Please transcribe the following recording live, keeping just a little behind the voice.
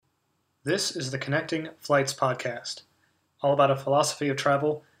This is the Connecting Flights podcast, all about a philosophy of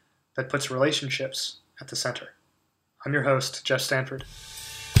travel that puts relationships at the center. I'm your host, Jeff Stanford.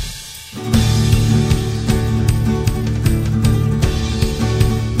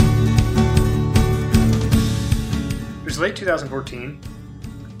 It was late 2014,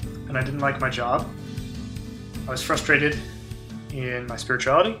 and I didn't like my job. I was frustrated in my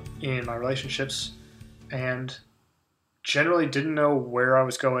spirituality, in my relationships, and generally didn't know where I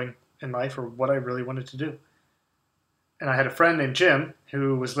was going in life or what I really wanted to do. And I had a friend named Jim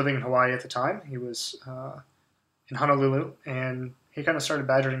who was living in Hawaii at the time. He was in Honolulu, and he kind of started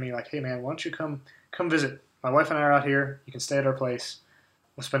badgering me like, "Hey man, why don't you come visit? My wife and I are out here. You can stay at our place.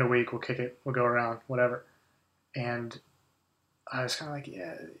 We'll spend a week. We'll kick it. We'll go around, whatever." And I was kind of like,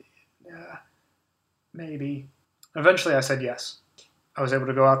 yeah, maybe. Eventually, I said yes. I was able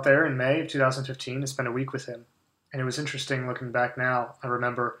to go out there in May of 2015 and spend a week with him. And it was interesting looking back now. I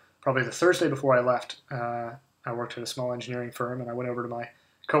remember probably the Thursday before I left, I worked at a small engineering firm, and I went over to my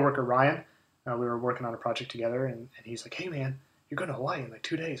coworker, Ryan. We were working on a project together, and he's like, "Hey, man, you're going to Hawaii in like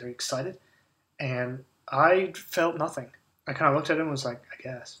 2 days. Are you excited?" And I felt nothing. I kind of looked at him and was like, "I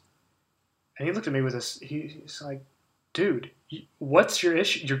guess." And he looked at me with this, he's like, "Dude, what's your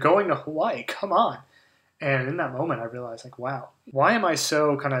issue? You're going to Hawaii. Come on." And in that moment, I realized, like, wow, why am I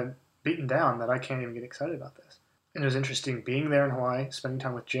so kind of beaten down that I can't even get excited about this? And it was interesting being there in Hawaii, spending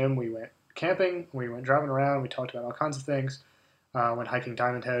time with Jim. We went camping, we went driving around, we talked about all kinds of things. Went hiking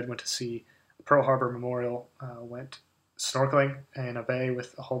Diamond Head, went to see Pearl Harbor Memorial, went snorkeling in a bay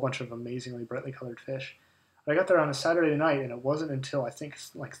with a whole bunch of amazingly brightly colored fish. I got there on a Saturday night, and it wasn't until I think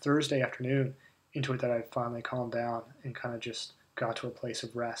like Thursday afternoon into it that I finally calmed down and kind of just got to a place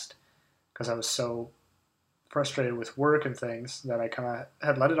of rest, because I was so frustrated with work and things that I kind of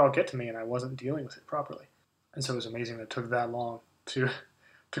had let it all get to me, and I wasn't dealing with it properly. And so it was amazing that it took that long to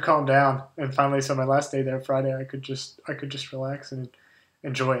calm down. And finally, so my last day there, Friday, I could just relax and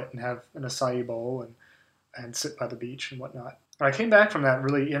enjoy it and have an acai bowl and sit by the beach and whatnot. And I came back from that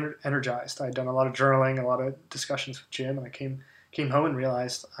really energized. I had done a lot of journaling, a lot of discussions with Jim, and I came home and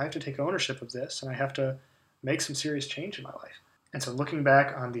realized I have to take ownership of this, and I have to make some serious change in my life. And so looking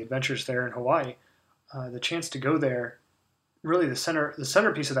back on the adventures there in Hawaii, the chance to go there, really the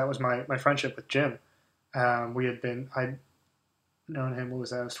centerpiece of that was my friendship with Jim. I'd known him, what was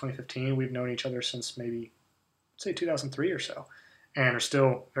that? It was 2015. We've known each other since maybe, say, 2003 or so, and are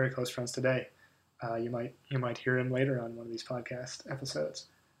still very close friends today. You might hear him later on one of these podcast episodes.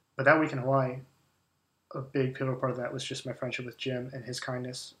 But that week in Hawaii, a big pivotal part of that was just my friendship with Jim and his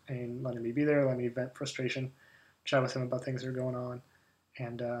kindness and letting me be there, letting me vent frustration, chat with him about things that are going on,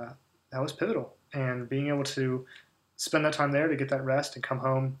 and that was pivotal. And being able to spend that time there to get that rest and come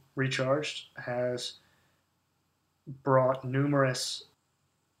home recharged has brought numerous,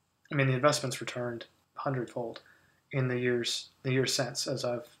 the investments returned hundredfold in the years since, as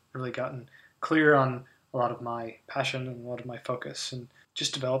I've really gotten clear on a lot of my passion and a lot of my focus, and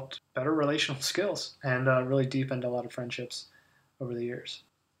just developed better relational skills and really deepened a lot of friendships over the years.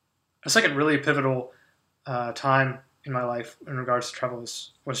 A second really pivotal time in my life in regards to travel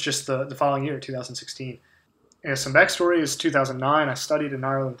was just the following year, 2016. And some backstory is 2009, I studied in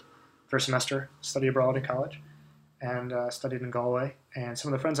Ireland for a semester, study abroad in college, and studied in Galway. And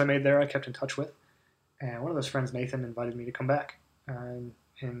some of the friends I made there I kept in touch with. And one of those friends, Nathan, invited me to come back in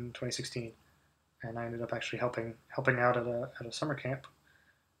 2016. And I ended up actually helping out at a summer camp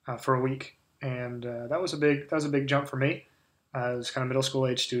for a week. And that was a big jump for me. It was kind of middle school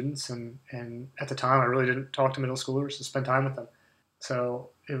age students, and at the time I really didn't talk to middle schoolers to spend time with them.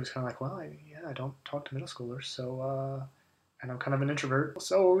 So it was kind of like, well, I don't talk to middle schoolers, so and I'm kind of an introvert.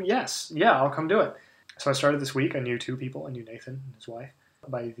 So yes, I'll come do it. So I started this week. I knew 2 people. I knew Nathan and his wife.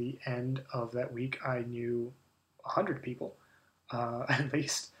 By the end of that week, I knew 100 people, at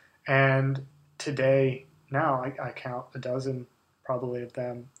least. And today, now, I count a dozen, probably, of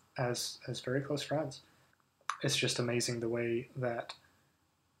them as very close friends. It's just amazing the way that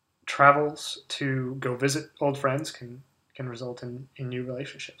travels to go visit old friends can result in new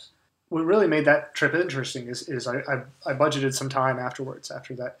relationships. What really made that trip interesting is I budgeted some time afterwards,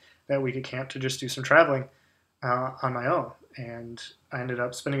 after that week at camp, to just do some traveling on my own. And I ended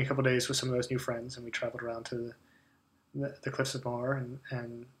up spending a couple days with some of those new friends, and we traveled around to the Cliffs of Moher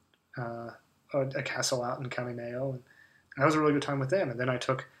and a castle out in County Mayo. And that was a really good time with them. And then I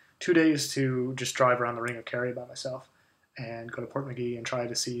took 2 days to just drive around the Ring of Kerry by myself and go to Port Magee and try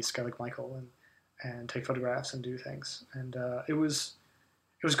to see Skellig Michael and take photographs and do things. And it was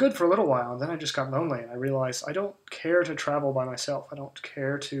good for a little while, and then I just got lonely, and I realized I don't care to travel by myself. I don't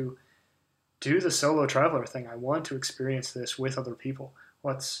care to do the solo traveler thing. I want to experience this with other people.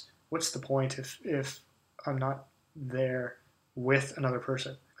 What's what's the point if I'm not there with another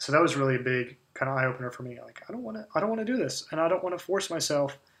person? So that was really a big kind of eye opener for me. Like, I don't want to do this, and I don't want to force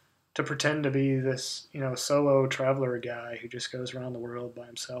myself to pretend to be this, solo traveler guy who just goes around the world by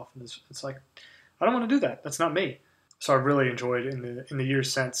himself. And it's like, I don't want to do that. That's not me. So I've really enjoyed in the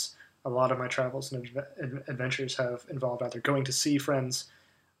years since, a lot of my travels and adventures have involved either going to see friends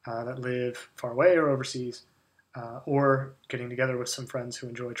that live far away or overseas, or getting together with some friends who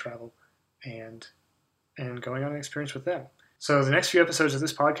enjoy travel and going on an experience with them. So the next few episodes of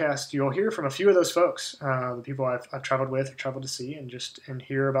this podcast, you'll hear from a few of those folks, the people I've traveled with or traveled to see, and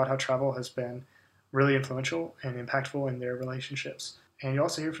hear about how travel has been really influential and impactful in their relationships. And you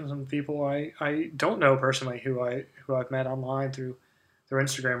also hear from some people I don't know personally who I've met online through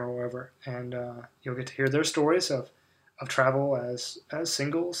Instagram or wherever, and you'll get to hear their stories of travel as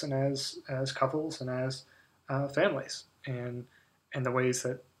singles and as couples and as families, and the ways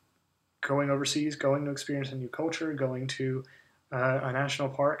that going overseas, going to experience a new culture, going to a national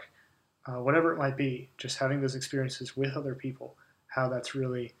park, whatever it might be, just having those experiences with other people, how that's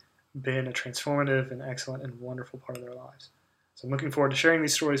really been a transformative and excellent and wonderful part of their lives. So I'm looking forward to sharing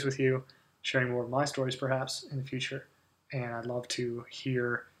these stories with you, sharing more of my stories perhaps in the future, and I'd love to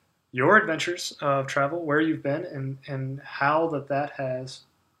hear your adventures of travel, where you've been, and how that has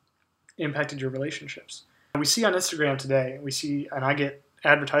impacted your relationships. We see on Instagram today, and I get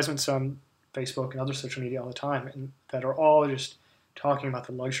advertisements on Facebook and other social media all the time, and that are all just talking about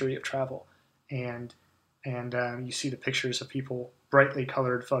the luxury of travel. And you see the pictures of people, brightly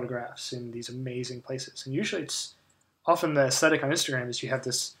colored photographs in these amazing places. And usually it's often the aesthetic on Instagram is you have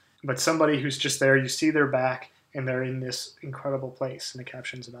this, but somebody who's just there, you see their back and they're in this incredible place, and the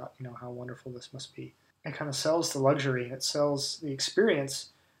captions about, how wonderful this must be. It kind of sells the luxury, and it sells the experience.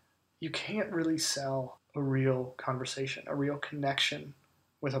 You can't really sell a real conversation, a real connection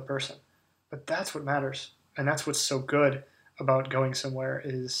with a person. But that's what matters. And that's what's so good about going somewhere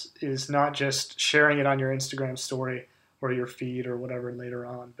is not just sharing it on your Instagram story or your feed or whatever later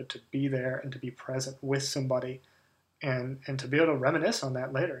on, but to be there and to be present with somebody and to be able to reminisce on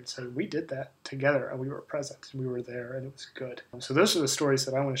that later and say, we did that together and we were present and we were there and it was good. So those are the stories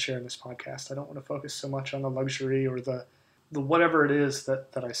that I want to share in this podcast. I don't want to focus so much on the luxury or the whatever it is that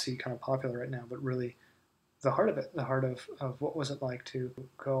I see kind of popular right now, but really the heart of it, the heart of what was it like to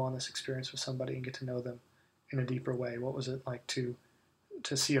go on this experience with somebody and get to know them in a deeper way? What was it like to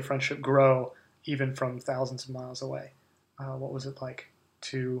see a friendship grow even from thousands of miles away? What was it like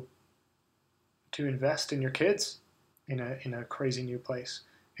to invest in your kids in a crazy new place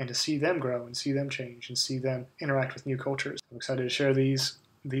and to see them grow and see them change and see them interact with new cultures? I'm excited to share these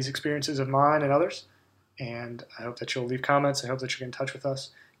experiences of mine and others, and I hope that you'll leave comments. I hope that you'll get in touch with us.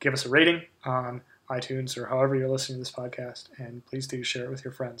 Give us a rating on iTunes or however you're listening to this podcast, and please do share it with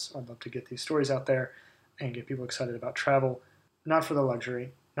your friends. I'd love to get these stories out there and get people excited about travel, not for the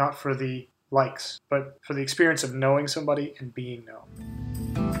luxury, not for the likes, but for the experience of knowing somebody and being known.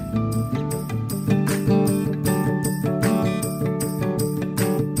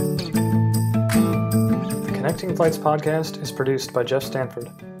 The Connecting Flights podcast is produced by Jeff Stanford.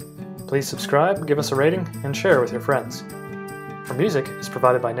 Please subscribe, give us a rating, and share with your friends. Our music is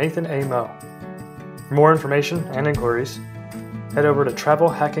provided by Nathan A. Moe. For more information and inquiries, head over to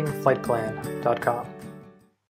travelhackingflightplan.com.